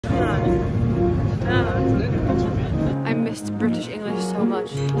I missed British English so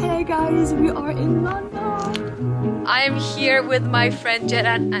much. Hey guys, we are in London. I am here with my friend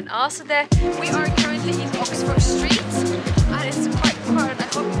Jeran and Asade. We are currently in Oxford Street and it's quite crowded. I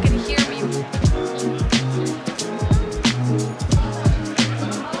hope you can hear me.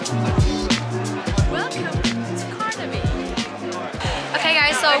 Welcome to Carnaby. Okay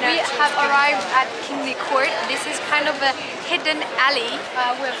guys, so we have arrived at Kingly Court. This is kind of a hidden alley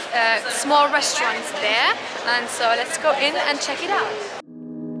with small restaurants there, and so let's go in and check it out.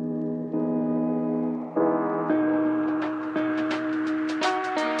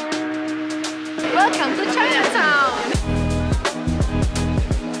 Welcome to Chinatown!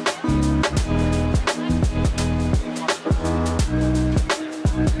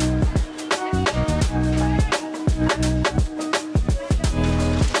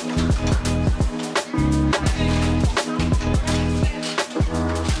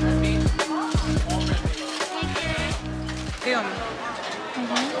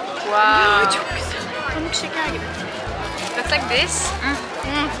 Wow. Looks like this.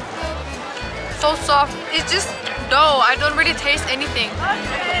 So soft. It's just dough. I don't really taste anything. I'm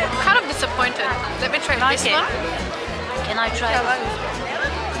kind of disappointed. Let me try this one. Can I try? I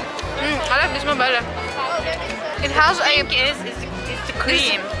like this one better. It has It's the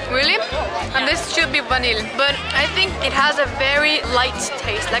cream. Really? And this should be vanilla. But I think it has a very light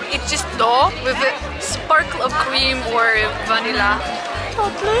taste. Like it's just dough with a sparkle of cream or vanilla.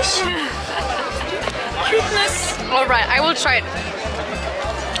 Cuteness. Alright, I will try it.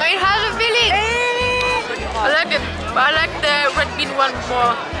 It has a filling. I like it. I like the red bean one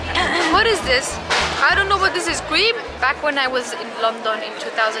more. What is this? I don't know what this is. Cream? Back when I was in London in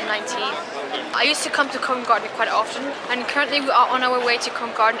 2019, I used to come to Covent Garden quite often, and currently we are on our way to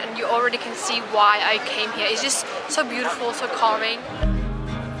Covent Garden, and you already can see why I came here. It's just so beautiful, so calming.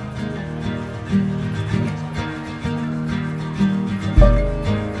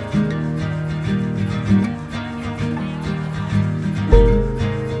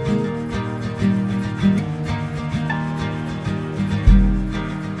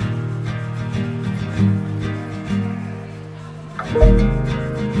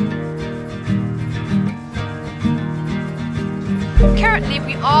 Currently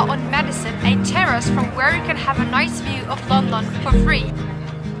we are on Madison, a terrace from where you can have a nice view of London for free.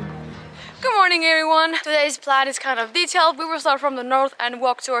 Good morning everyone! Today's plan is kind of detailed. We will start from the north and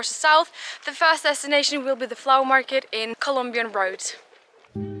walk towards the south. The first destination will be the flower market in Columbian Road.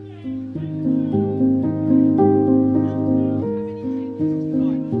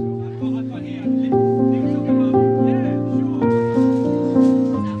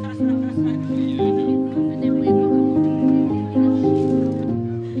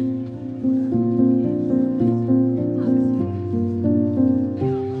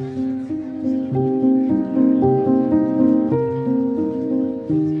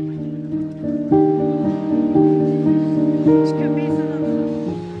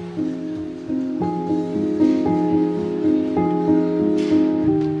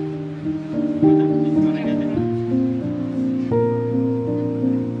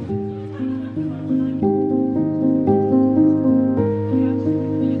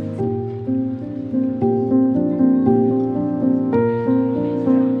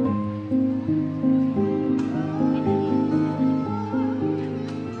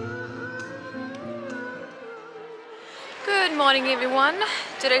 Good morning everyone.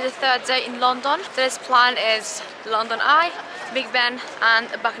 Today's the third day in London. Today's plan is London Eye, Big Ben and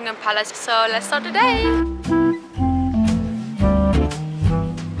Buckingham Palace. So let's start the day.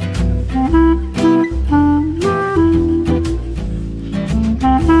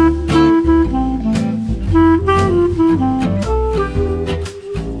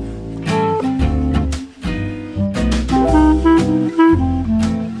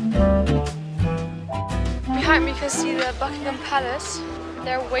 Behind me you can see the Buckingham Palace.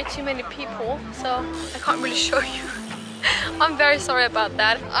 There are way too many people, so I can't really show you. I'm very sorry about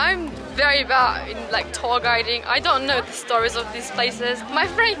that. I'm very bad in like tour guiding. I don't know the stories of these places. My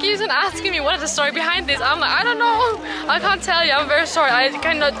friend keeps on asking me what is the story behind this. I'm like, I don't know. I can't tell you. I'm very sorry. I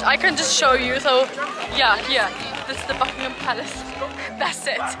can just show you. So yeah, here. This is the Buckingham Palace. That's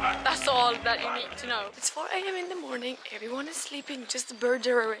it. That's all that you need to know. It's 4 AM in the morning. Everyone is sleeping. Just the birds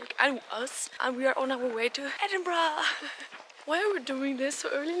are awake and us. And we are on our way to Edinburgh. Why are we doing this so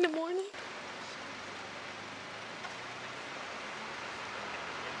early in the morning?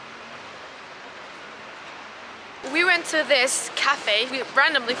 we went to this cafe we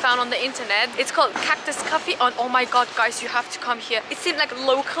randomly found on the internet. It's called Cactus Coffee, and oh my god guys, you have to come here. It seemed like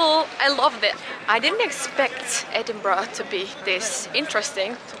local. I loved it. I didn't expect Edinburgh to be this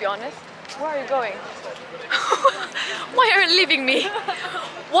interesting, to be honest. Where are you going? Why are you leaving me?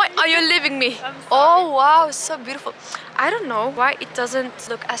 Why are you leaving me? Oh wow, so beautiful. I don't know why it doesn't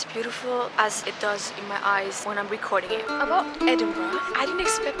look as beautiful as it does in my eyes when I'm recording it. About Edinburgh, I didn't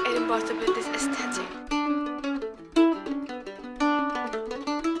expect Edinburgh to be this aesthetic.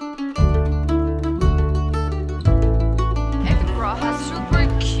 Edinburgh has super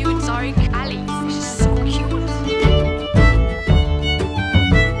cute dark alleys, which is so cute.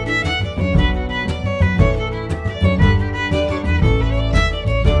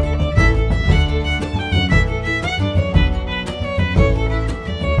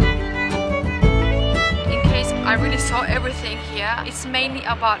 I really saw everything here. It's mainly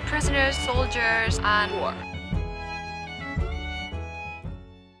about prisoners, soldiers, and war.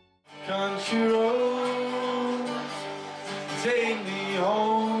 Country roads, take me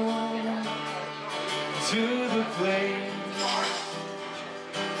home to the place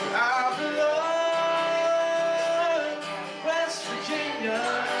where I belong, West Virginia,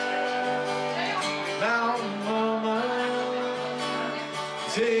 Mountain Mama,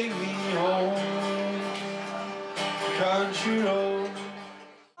 take me home. Country road.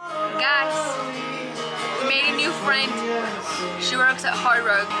 Guys, we made a new friend. She works at Hard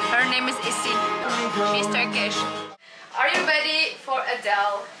Rock. Her name is Issy. She's Turkish. Are you ready for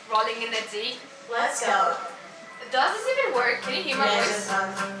Adele rolling in the D? Let's go. Does this even work? Can you hear my voice?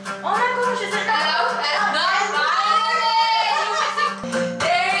 Oh my gosh, is it Hello?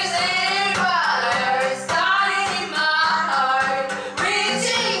 There's a fire starting in my heart,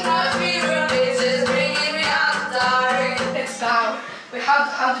 reaching my fever pitches, bringing me out the dark. Let's bow. Wait,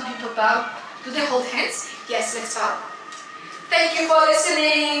 how do people bow? Do they hold hands? Yes, let's bow. Thank you for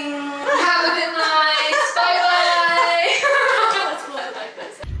listening. Have a good night. Bye bye. Let's play it like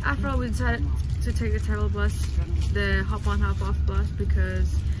this. After all, we decided to take the travel bus, the hop on hop off bus,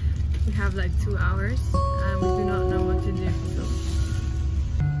 because we have like 2 hours and we do not know what to do. So.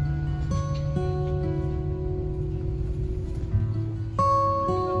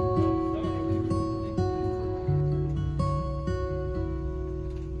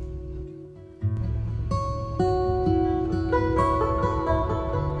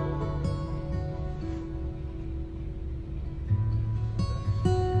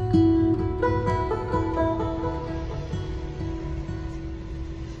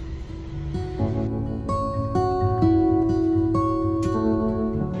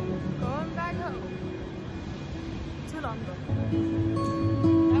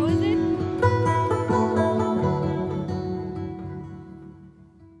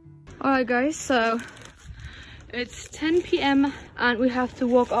 Alright guys, so it's 10 p.m. and we have to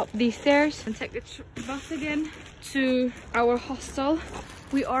walk up these stairs and take the bus again to our hostel.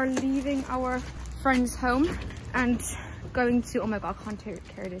 We are leaving our friend's home and going to, oh my god, I can't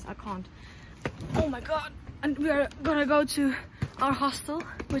carry this, I can't. Oh my god. And we are gonna go to our hostel,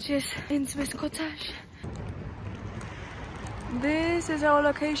 which is in Swiss Cottage. This is our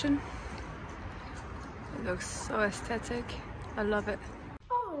location. It looks so aesthetic. I love it.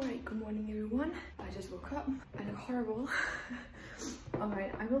 Alright, good morning everyone. I just woke up. I look horrible.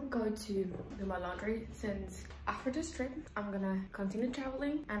 Alright, I will go to do my laundry since after this trip I'm gonna continue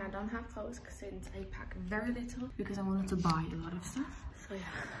traveling and I don't have clothes since I packed very little because I wanted to buy a lot of stuff. So yeah,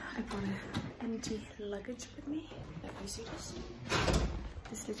 I brought an empty luggage with me. Like you see this?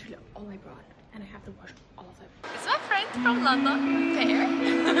 This is literally all I brought and I have to wash all of them. It's my friend from London, Pear.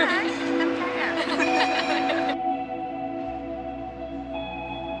 Hi, I'm Pear.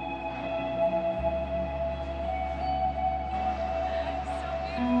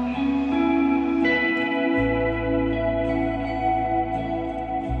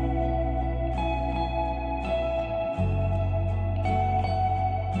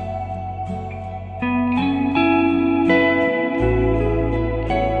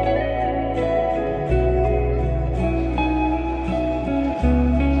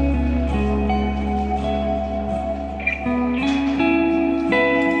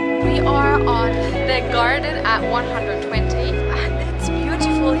 Garden at 120 and it's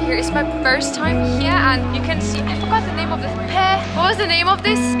beautiful here. It's my first time here and you can see, I forgot the name of this. What was the name of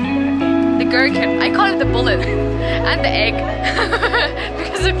this? The gherkin. I call it the bullet and the egg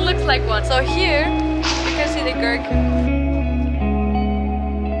because it looks like one. So here you can see the gherkin.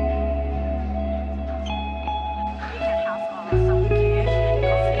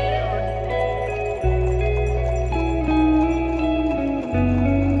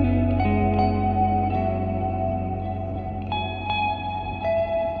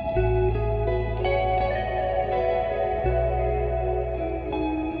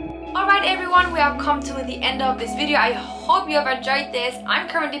 come to the end of this video. I hope you have enjoyed this. I'm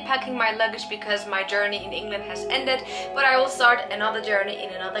currently packing my luggage because my journey in England has ended, but I will start another journey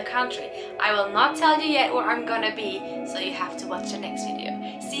in another country. I will not tell you yet where I'm gonna be, so you have to watch the next video.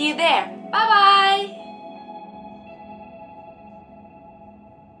 See you there. Bye bye!